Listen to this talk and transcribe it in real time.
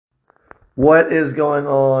What is going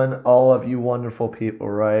on, all of you wonderful people,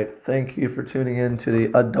 right? Thank you for tuning in to the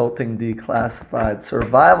Adulting Declassified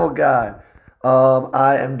Survival Guide.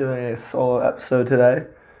 I am doing a solo episode today.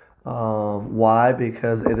 Why?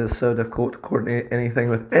 Because it is so difficult to coordinate anything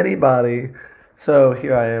with anybody. So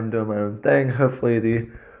here I am doing my own thing. Hopefully, the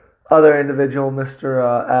other individual,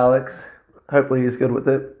 Mr. Alex, hopefully he's good with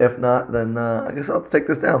it. If not, then I guess I'll take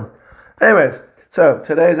this down. Anyways, so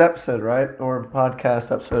today's episode, right, or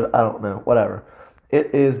podcast episode, I don't know, whatever.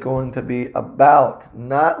 It is going to be about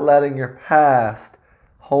not letting your past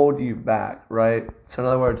hold you back, right? So in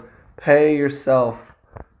other words, pay yourself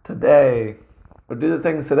today, or do the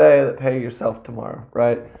things today that pay yourself tomorrow,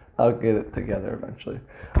 right? I'll get it together eventually.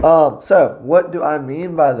 So what do I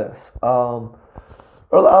mean by this? Well,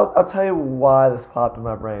 I'll tell you why this popped in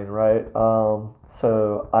my brain, right?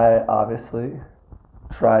 So I obviously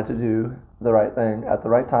try to do the right thing at the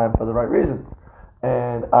right time for the right reasons.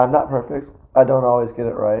 And I'm not perfect. I don't always get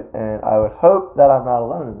it right. And I would hope that I'm not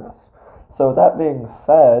alone in this. So with that being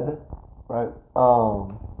said, right,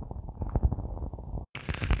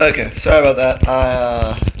 okay, sorry about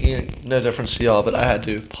that. No difference to y'all, but I had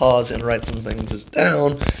to pause and write some things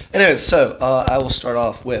down. Anyway, so I will start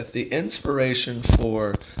off with the inspiration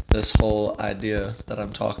for this whole idea that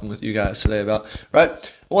I'm talking with you guys today about. Right,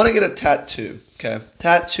 I want to get a tattoo. Okay,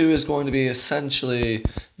 tattoo is going to be essentially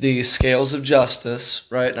the scales of justice.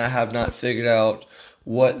 Right, and I have not figured out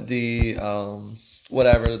what the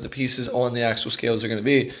whatever the pieces on the actual scales are going to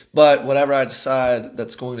be, but whatever I decide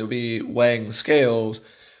that's going to be weighing the scales,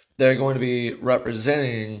 they're going to be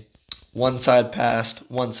representing one side past,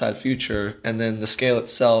 one side future, and then the scale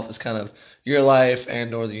itself is kind of your life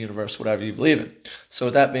and or the universe, whatever you believe in. So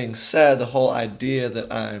with that being said, the whole idea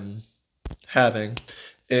that I'm having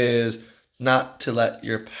is not to let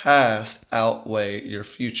your past outweigh your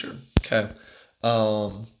future. Okay.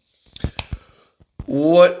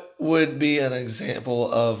 What would be an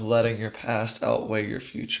example of letting your past outweigh your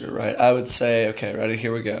future, right? I would say, okay, ready,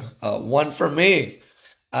 here we go. One for me.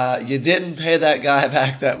 You didn't pay that guy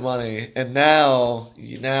back that money, and now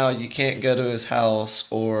you can't go to his house,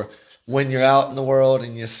 or when you're out in the world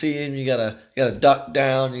and you see him, you gotta duck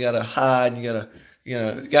down, you gotta hide, you gotta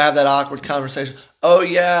have that awkward conversation. Oh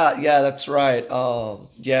yeah, that's right.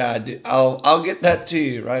 Yeah, I'll get that to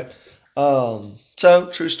you, right? So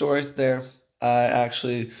true story there. I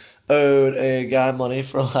actually owed a guy money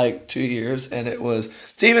for like 2 years, and it's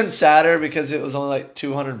even sadder because it was only like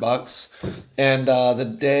 $200. And the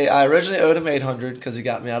day I originally owed him 800 because he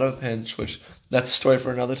got me out of a pinch, which that's a story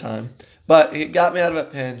for another time. But he got me out of a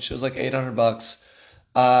pinch. It was like $800.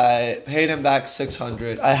 I paid him back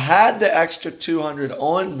 600. I had the extra 200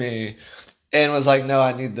 on me, and was like, no,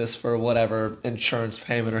 I need this for whatever insurance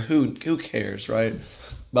payment, or who cares, right?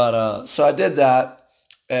 But so I did that,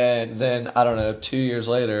 and then I don't know, 2 years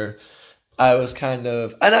later, I was kind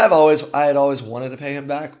of, and I had always wanted to pay him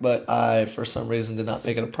back, but I for some reason did not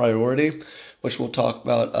make it a priority, which we'll talk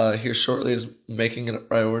about here shortly, is making it a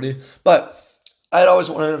priority. But I had always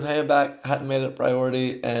wanted to pay him back, hadn't made it a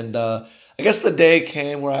priority, and I guess the day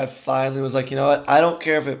came where I finally was like, you know what? I don't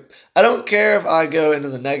care if I go into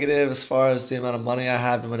the negative as far as the amount of money I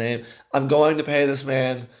have in my name. I'm going to pay this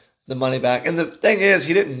man the money back. And the thing is,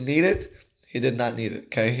 he didn't need it. He did not need it.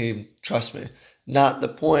 Okay, trust me. Not the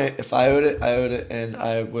point. If I owed it, I owed it, and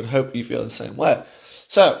I would hope you feel the same way.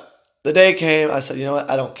 So the day came. I said, you know what?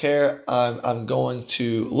 I don't care. I'm going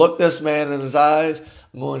to look this man in his eyes.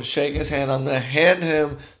 I'm going to shake his hand. I'm going to hand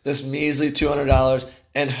him this measly $200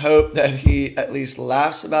 and hope that he at least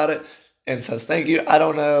laughs about it and says thank you. I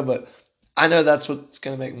don't know, but I know that's what's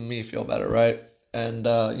going to make me feel better, right? And,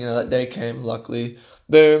 that day came, luckily.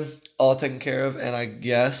 Boom, all taken care of, and I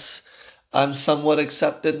guess I'm somewhat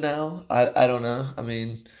accepted now. I don't know. I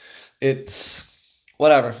mean, it's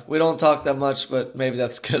whatever. We don't talk that much, but maybe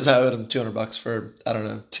that's because I owed him $200 for, I don't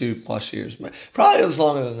know, 2+ years. Probably it was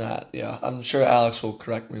longer than that. Yeah, I'm sure Alex will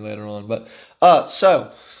correct me later on. But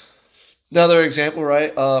so another example,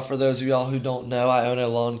 right? For those of y'all who don't know, I own a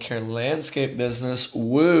lawn care and landscape business.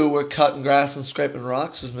 Woo, we're cutting grass and scraping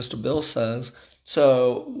rocks, as Mr. Bill says.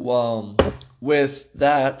 So with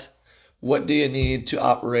that, what do you need to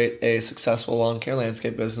operate a successful lawn care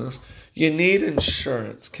landscape business? You need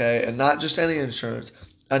insurance, okay? And not just any insurance.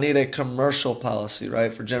 I need a commercial policy,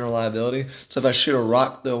 right, for general liability. So if I shoot a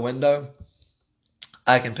rock through a window,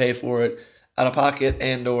 I can pay for it out of pocket,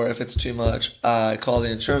 and or if it's too much, I call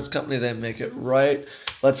the insurance company, they make it right.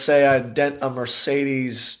 Let's say I dent a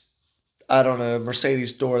Mercedes, I don't know,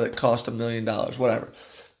 Mercedes door that cost $1 million, whatever.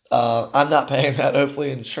 I'm not paying that.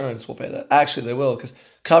 Hopefully insurance will pay that. Actually, they will, because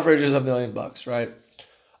coverage is $1 million, right?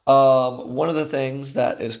 One of the things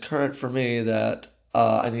that is current for me that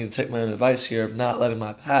I need to take my own advice here of not letting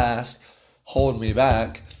my past hold me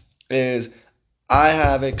back is I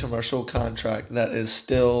have a commercial contract that is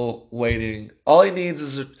still waiting. All he needs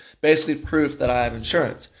is basically proof that I have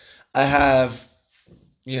insurance. I have,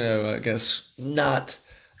 I guess not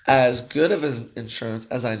as good of an insurance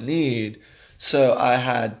as I need, so I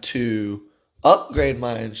had to upgrade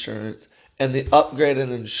my insurance, and the upgrade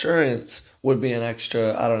in insurance would be an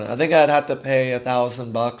extra, I don't know, I think I'd have to pay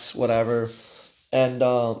 $1,000, whatever, and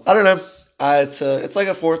I don't know, it's like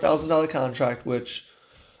a $4,000 contract, which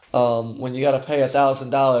when you got to pay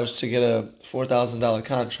 $1,000 to get a $4,000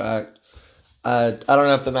 contract, I don't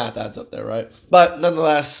know if the math adds up there, right? But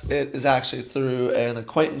nonetheless, it is actually through an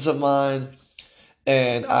acquaintance of mine,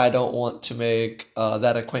 and I don't want to make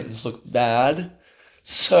that acquaintance look bad.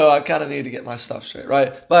 So I kind of need to get my stuff straight,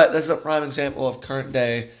 right? But this is a prime example of current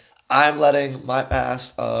day. I'm letting my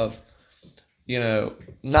past of,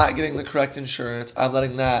 not getting the correct insurance, I'm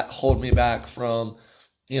letting that hold me back from,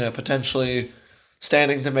 potentially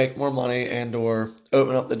standing to make more money and or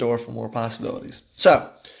open up the door for more possibilities. So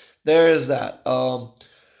there is that.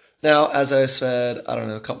 Now, as I said, I don't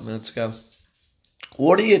know, a couple minutes ago,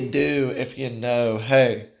 what do you do if you know,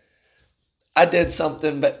 hey, I did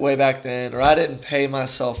something way back then, or I didn't pay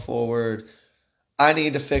myself forward. I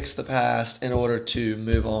need to fix the past in order to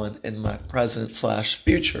move on in my present /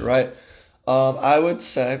 future, right? I would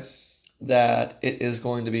say that it is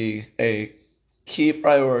going to be a key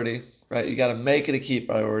priority, right? You got to make it a key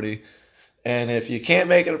priority. And if you can't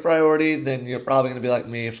make it a priority, then you're probably going to be like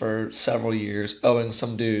me for several years, owing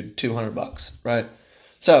some dude $200, right?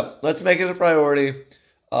 So let's make it a priority.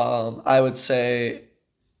 I would say,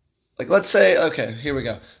 let's say, okay, here we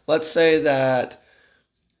go. Let's say that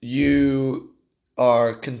you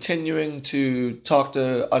are continuing to talk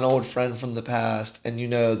to an old friend from the past, and you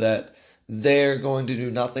know that they're going to do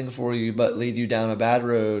nothing for you but lead you down a bad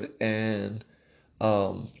road and,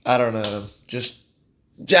 I don't know, just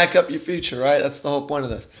jack up your future, right? That's the whole point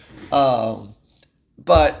of this.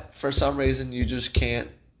 But for some reason, you just can't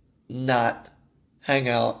not hang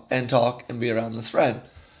out and talk and be around this friend.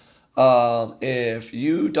 If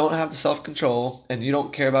you don't have the self-control and you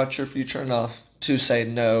don't care about your future enough to say,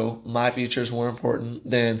 no, my future is more important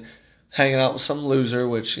than hanging out with some loser,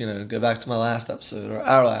 which, go back to my last episode or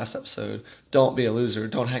our last episode, don't be a loser.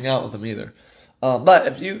 Don't hang out with them either. But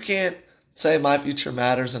if you can't say my future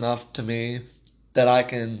matters enough to me that I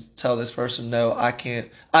can tell this person, no, I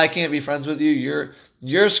can't be friends with you.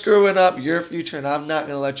 You're screwing up your future and I'm not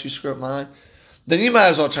going to let you screw up mine. Then you might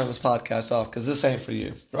as well turn this podcast off because this ain't for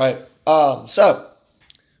you, right? So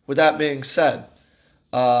with that being said,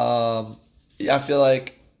 I feel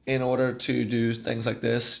like in order to do things like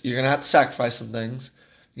this, you're going to have to sacrifice some things.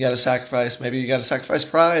 You got to sacrifice, maybe you got to sacrifice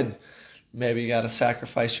pride. Maybe you got to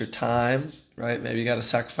sacrifice your time, right? Maybe you got to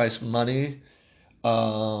sacrifice money.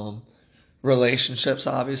 Relationships,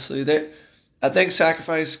 obviously. I think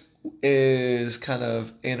sacrifice is kind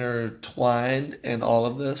of intertwined in all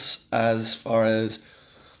of this, as far as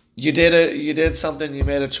you did something, you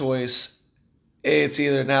made a choice. It's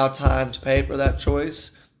either now time to pay for that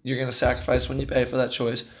choice. You're going to sacrifice when you pay for that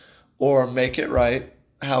choice, or make it right,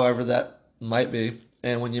 however that might be.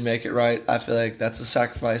 And when you make it right, I feel like that's a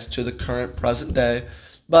sacrifice to the current present day,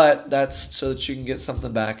 but that's so that you can get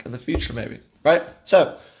something back in the future, maybe, right?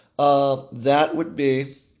 So that would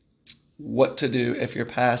be what to do if your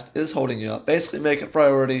past is holding you up. Basically, make it a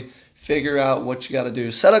priority. Figure out what you got to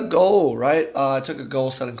do. Set a goal, right? I took a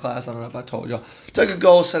goal setting class. I don't know if I told y'all. Took a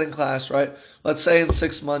goal setting class, right? Let's say in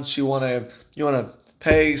 6 months you want to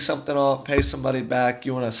pay something off, pay somebody back.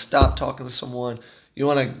 You want to stop talking to someone. You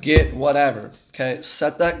want to get whatever. Okay,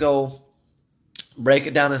 set that goal. Break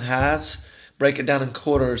it down in halves. Break it down in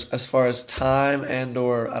quarters as far as time and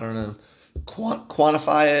or I don't know.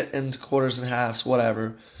 Quantify it into quarters and halves,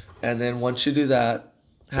 whatever. And then once you do that,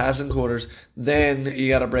 halves and quarters, then you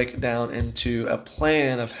got to break it down into a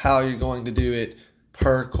plan of how you're going to do it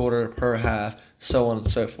per quarter, per half, so on and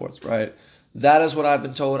so forth, right? That is what I've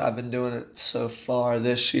been told. I've been doing it so far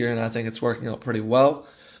this year, and I think it's working out pretty well.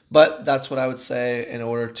 But that's what I would say in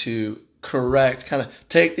order to correct, kind of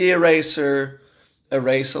take the eraser,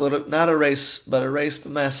 erase a little, not erase, but erase the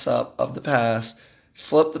mess up of the past,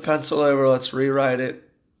 flip the pencil over, let's rewrite it,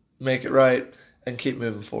 make it right, and keep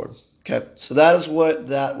moving forward. Okay, so that is what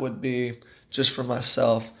that would be just for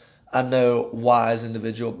myself. I know wise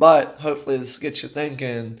individual, but hopefully this gets you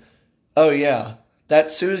thinking, oh yeah, that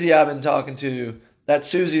Susie I've been talking to, that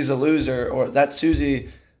Susie's a loser, or that Susie,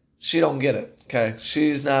 she don't get it, okay?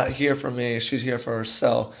 She's not here for me, she's here for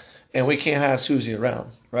herself, and we can't have Susie around,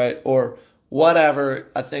 right? Or whatever.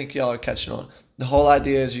 I think y'all are catching on. The whole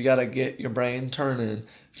idea is you got to get your brain turning,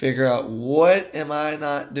 figure out what am I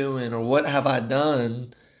not doing or what have I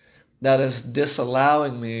done that is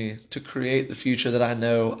disallowing me to create the future that I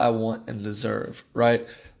know I want and deserve, right?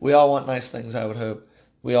 We all want nice things, I would hope.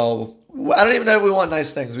 I don't even know if we want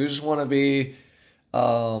nice things. We just want to be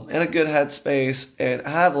in a good headspace and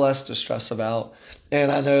have less to stress about.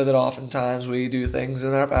 And I know that oftentimes we do things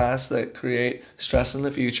in our past that create stress in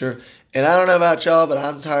the future. And I don't know about y'all, but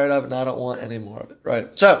I'm tired of it and I don't want any more of it, right?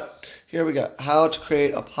 So here we go. How to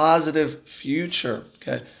create a positive future,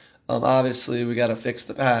 okay? Obviously, we got to fix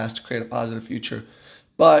the past to create a positive future.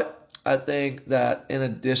 But I think that in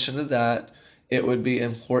addition to that, it would be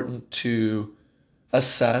important to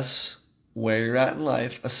assess where you're at in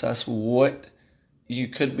life, assess what you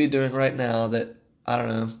could be doing right now that, I don't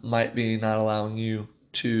know, might be not allowing you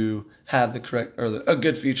to have the correct or a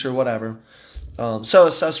good future, whatever. So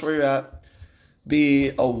assess where you're at,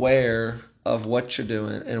 be aware of what you're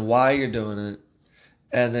doing and why you're doing it,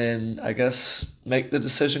 and then I guess make the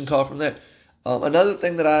decision call from there. Another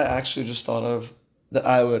thing that I actually just thought of that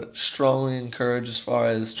I would strongly encourage as far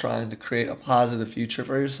as trying to create a positive future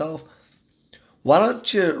for yourself, why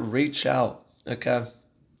don't you reach out, okay?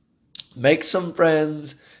 Make some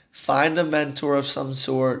friends, find a mentor of some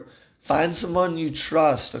sort, find someone you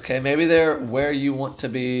trust, okay? Maybe they're where you want to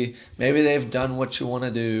be, maybe they've done what you want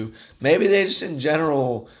to do, maybe they just in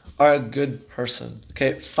general are a good person,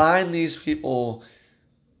 okay? Find these people.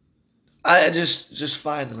 I just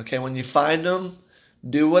find them, okay? When you find them,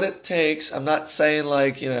 do what it takes. I'm not saying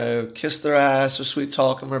like, kiss their ass or sweet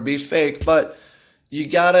talk them or be fake, but you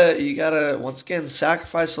gotta once again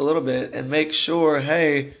sacrifice a little bit and make sure,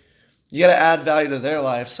 hey, you gotta add value to their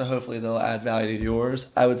life, so hopefully they'll add value to yours.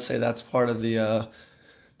 I would say that's part of the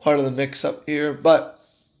mix up here. But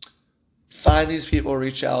find these people,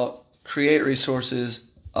 reach out, create resources,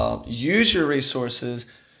 use your resources,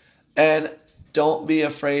 and don't be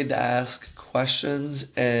afraid to ask questions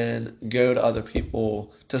and go to other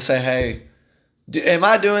people to say, hey, am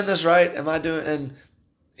I doing this right? And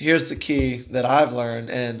here's the key that I've learned,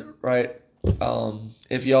 and right,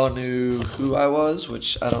 if y'all knew who I was,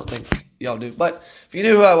 which I don't think y'all do, but if you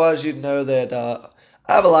knew who I was, you'd know that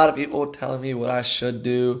I have a lot of people telling me what I should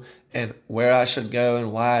do and where I should go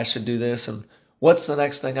and why I should do this and what's the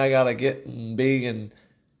next thing I gotta get and be. And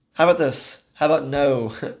how about this? How about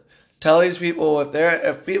no? Tell these people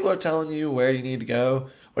if people are telling you where you need to go,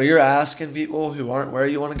 or you're asking people who aren't where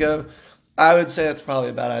you want to go, I would say it's probably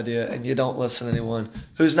a bad idea, and you don't listen to anyone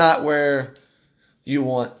who's not where you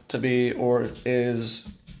want to be or is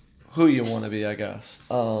who you want to be, I guess.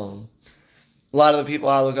 A lot of the people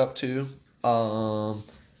I look up to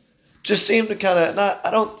just seem to kind of not. I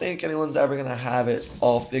don't think anyone's ever gonna have it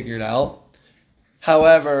all figured out.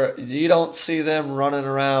 However, you don't see them running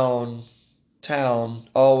around town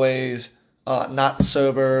always not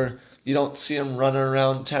sober. You don't see them running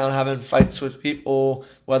around town having fights with people,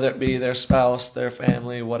 whether it be their spouse, their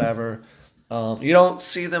family, whatever. You don't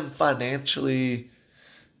see them financially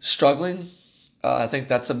struggling. I think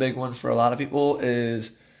that's a big one for a lot of people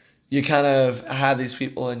is you kind of have these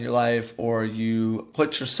people in your life, or you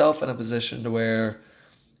put yourself in a position to where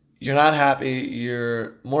you're not happy,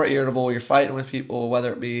 you're more irritable, you're fighting with people,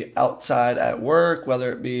 whether it be outside at work,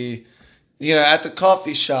 whether it be at the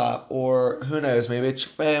coffee shop, or who knows, maybe it's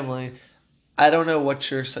your family. I don't know what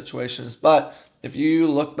your situation is, but if you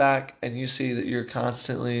look back and you see that you're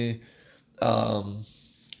constantly,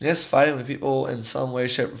 fighting with people in some way,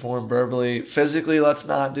 shape, or form, verbally, physically, let's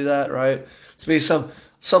not do that, right? Let's be some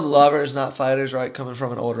lovers, not fighters, right? Coming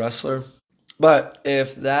from an old wrestler. But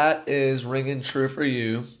if that is ringing true for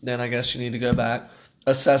you, then I guess you need to go back,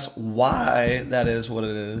 assess why that is what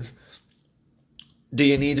it is. Do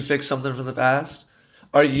you need to fix something from the past?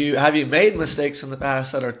 Have you made mistakes in the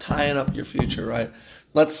past that are tying up your future, right?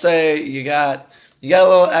 Let's say you got a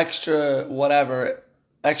little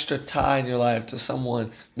extra tie in your life to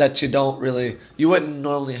someone that you wouldn't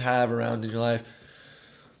normally have around in your life.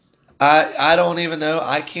 I don't even know.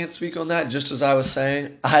 I can't speak on that. Just as I was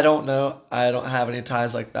saying, I don't know. I don't have any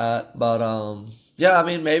ties like that. But yeah, I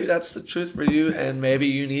mean, maybe that's the truth for you, and maybe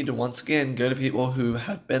you need to once again go to people who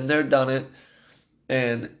have been there, done it,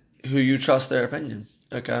 and who you trust their opinion.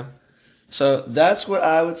 Okay, so that's what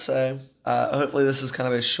I would say. Hopefully, this is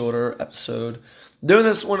kind of a shorter episode. Doing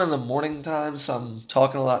this one in the morning time, so I'm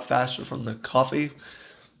talking a lot faster from the coffee.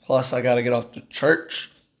 Plus, I got to get off to church.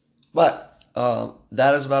 But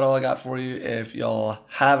that is about all I got for you. If y'all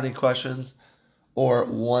have any questions or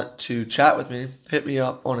want to chat with me, hit me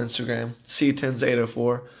up on Instagram,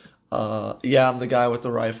 CTins804. Yeah, I'm the guy with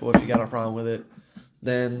the rifle if you got a problem with it.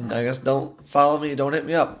 then I guess don't follow me, don't hit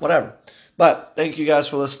me up, whatever. But thank you guys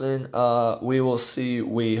for listening. We'll see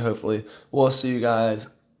you guys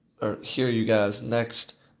or hear you guys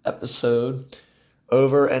next episode.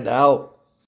 Over and out.